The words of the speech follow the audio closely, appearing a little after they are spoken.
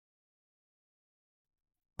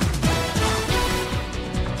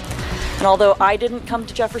And although I didn't come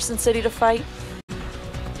to Jefferson City to fight,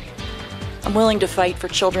 I'm willing to fight for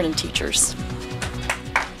children and teachers.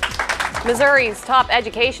 Missouri's top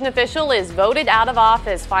education official is voted out of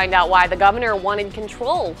office. Find out why the governor wanted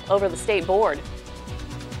control over the state board.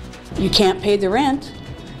 You can't pay the rent.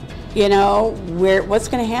 You know, what's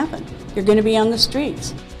going to happen? You're going to be on the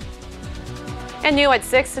streets. And new at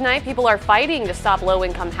 6 tonight, people are fighting to stop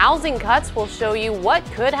low-income housing cuts. We'll show you what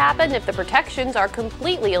could happen if the protections are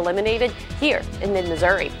completely eliminated here in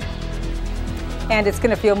mid-Missouri. And it's going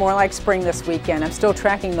to feel more like spring this weekend. I'm still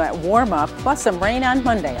tracking that warm-up, plus some rain on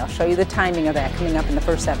Monday. I'll show you the timing of that coming up in the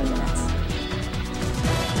first 7 minutes.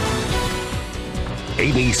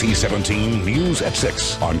 ABC 17 News at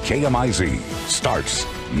 6 on KMIZ starts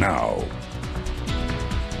now.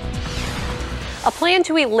 A plan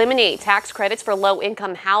to eliminate tax credits for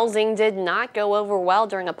low-income housing did not go over well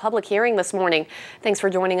during a public hearing this morning. Thanks for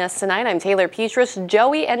joining us tonight. I'm Taylor Petrus.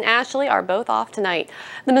 Joey and Ashley are both off tonight.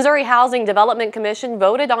 The Missouri Housing Development Commission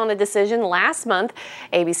voted on the decision last month.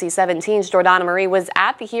 ABC 17's Jordana Marie was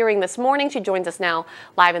at the hearing this morning. She joins us now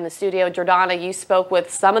live in the studio. Jordana, you spoke with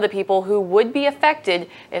some of the people who would be affected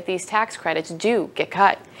if these tax credits do get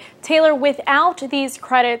cut. Taylor, without these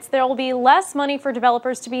credits, there will be less money for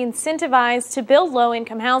developers to be incentivized to build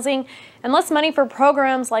low-income housing and less money for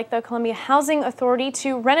programs like the Columbia Housing Authority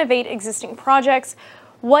to renovate existing projects.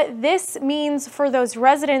 What this means for those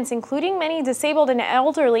residents, including many disabled and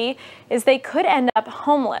elderly, is they could end up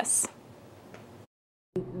homeless.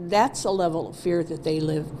 That's a level of fear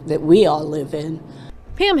that we all live in.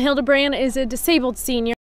 Pam Hildebrand is a disabled senior.